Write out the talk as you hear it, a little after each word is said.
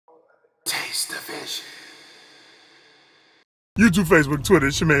Taste the vision. YouTube, Facebook, Twitter,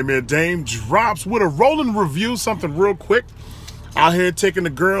 it's your man Daym drops with a rolling review, something real quick. Out here taking the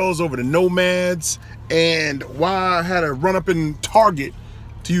girls over to Nomads, and while I had to run up in Target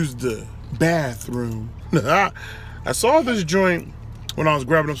to use the bathroom, I saw this joint when I was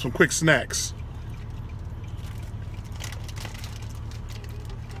grabbing up some quick snacks.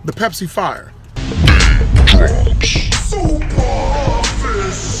 The Pepsi Fire.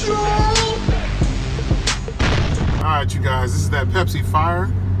 Alright, you guys, this is that Pepsi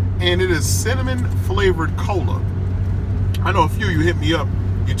Fire, and it is cinnamon flavored cola. I know a few of you hit me up,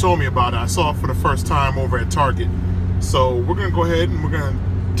 you told me about it. I saw it for the first time over at Target. So we're gonna go ahead and we're gonna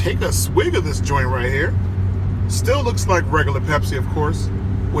take a swig of this joint right here. Still looks like regular Pepsi, of course,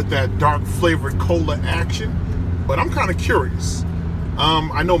 with that dark flavored cola action, but I'm kind of curious.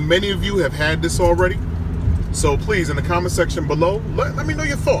 I know many of you have had this already, so please, in the comment section below, let me know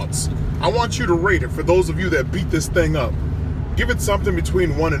your thoughts. I want you to rate it. For those of you that beat this thing up, give it something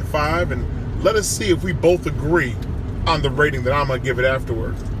between 1 and 5, and let us see if we both agree on the rating that I'm gonna give it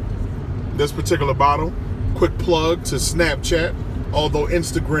afterward. This particular bottle, quick plug to Snapchat, although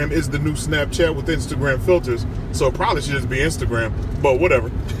Instagram is the new Snapchat with Instagram filters, so it probably should just be Instagram, but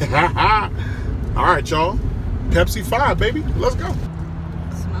whatever. All right, y'all, Pepsi Fire, baby, let's go.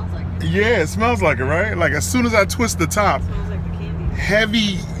 Smells like it. Yeah, it smells like it, right? Like as soon as I twist the top, It smells like the candy.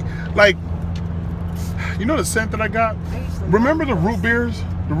 heavy, like, you know the scent that I got? Remember the root beers?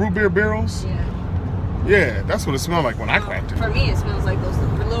 The root beer barrels? Yeah. Yeah, that's what it smelled like when I cracked it. For me, it smells like those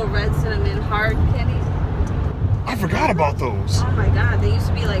little red cinnamon hard candies. I forgot about those. Oh my god, they used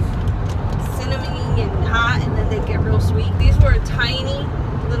to be like cinnamony and hot, and then they get real sweet. These were tiny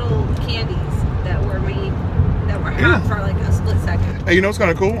little candies that were made, that were hot for like a split second. Hey, you know what's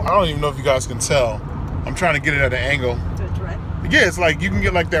kind of cool? I don't even know if you guys can tell. I'm trying to get it at an angle. So it's red? Yeah, it's like you can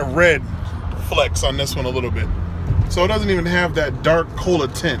get like that red flex on this one a little bit. So it doesn't even have that dark cola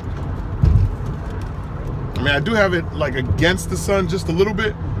tint. I mean, I do have it like against the sun just a little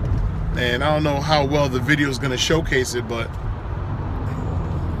bit, and I don't know how well the video is going to showcase it, but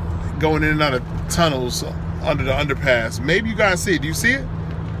going in and out of tunnels under the underpass, maybe you guys see it. Do you see it?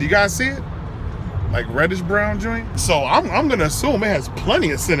 Do you guys see it? Like reddish brown joint. So I'm going to assume it has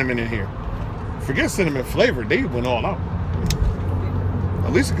plenty of cinnamon in here. Forget cinnamon flavor, they went all out.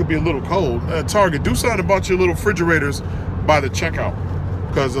 At least it could be a little cold. Target, do something about your little refrigerators by the checkout,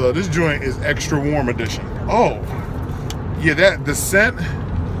 because this joint is extra warm edition. Oh, yeah, the scent,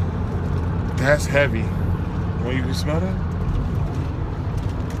 that's heavy. Well, you can smell that?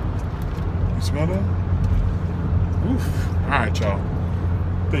 You smell that? Oof. All right, y'all.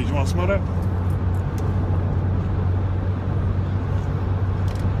 Hey, you want to smell that?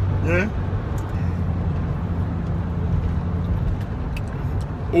 Yeah?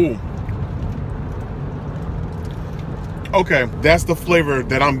 Ooh. Okay, that's the flavor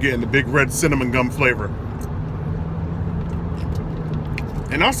that I'm getting, the big red cinnamon gum flavor.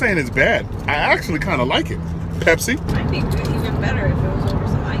 And not saying it's bad. I actually kind of like it. Pepsi. I'd be even better if it was over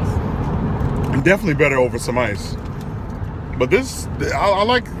some ice. Definitely better over some ice. But this, I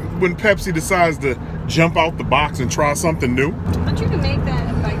like when Pepsi decides to jump out the box and try something new. But you can make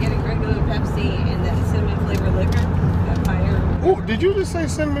that by getting regular Pepsi and then cinnamon flavored liquor. That fire. Oh, did you just say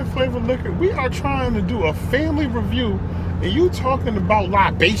cinnamon flavored liquor? We are trying to do a family review, and you talking about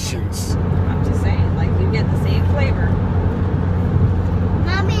libations. I'm just saying, like, you get the same flavor.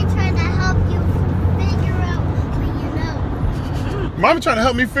 Mommy trying to help you figure out what you know. Mommy trying to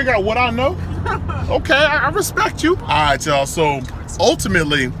help me figure out what I know? Okay, I respect you. All right, y'all, so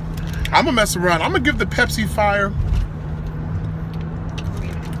ultimately, I'm gonna mess around. I'm gonna give the Pepsi Fire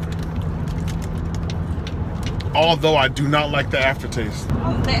although I do not like the aftertaste.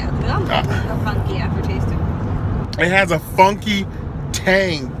 Oh, the gum has a funky aftertaste too. It has a funky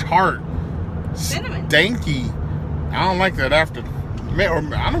tang, tart, Cinnamon. stanky. I don't like that after.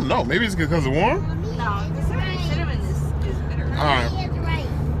 Or I don't know. Maybe it's because it's warm. No, the cinnamon is bitter. All right. Mommy is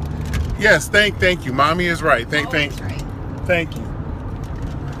right. Yes, thank you. Mommy is right. Thank Right. you.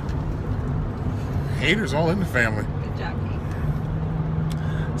 Haters all in the family. Good job,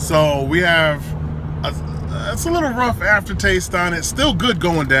 Kate. So we have it's a little rough aftertaste on it. Still good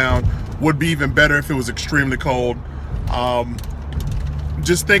going down. Would be even better if it was extremely cold.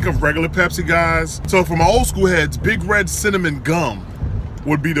 Just think of regular Pepsi, guys. So for my old school heads, big red cinnamon gum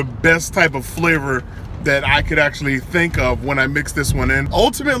would be the best type of flavor that I could actually think of when I mix this one in.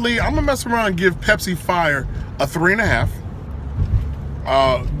 Ultimately, I'm gonna mess around and give Pepsi Fire a 3.5.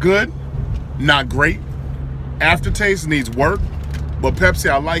 Good, not great. Aftertaste needs work, but Pepsi,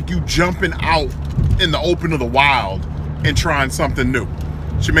 I like you jumping out in the open of the wild and trying something new.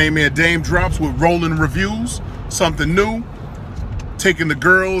 Shemaine Man Daym drops with rolling reviews, something new, taking the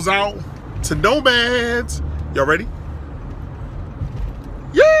girls out to nomads. Y'all ready?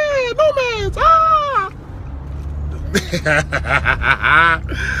 Yeah, nomads. Ah!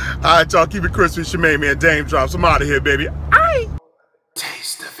 All right, y'all, keep it crispy. Shemaine Man Daym drops. I'm out of here, baby. Aye.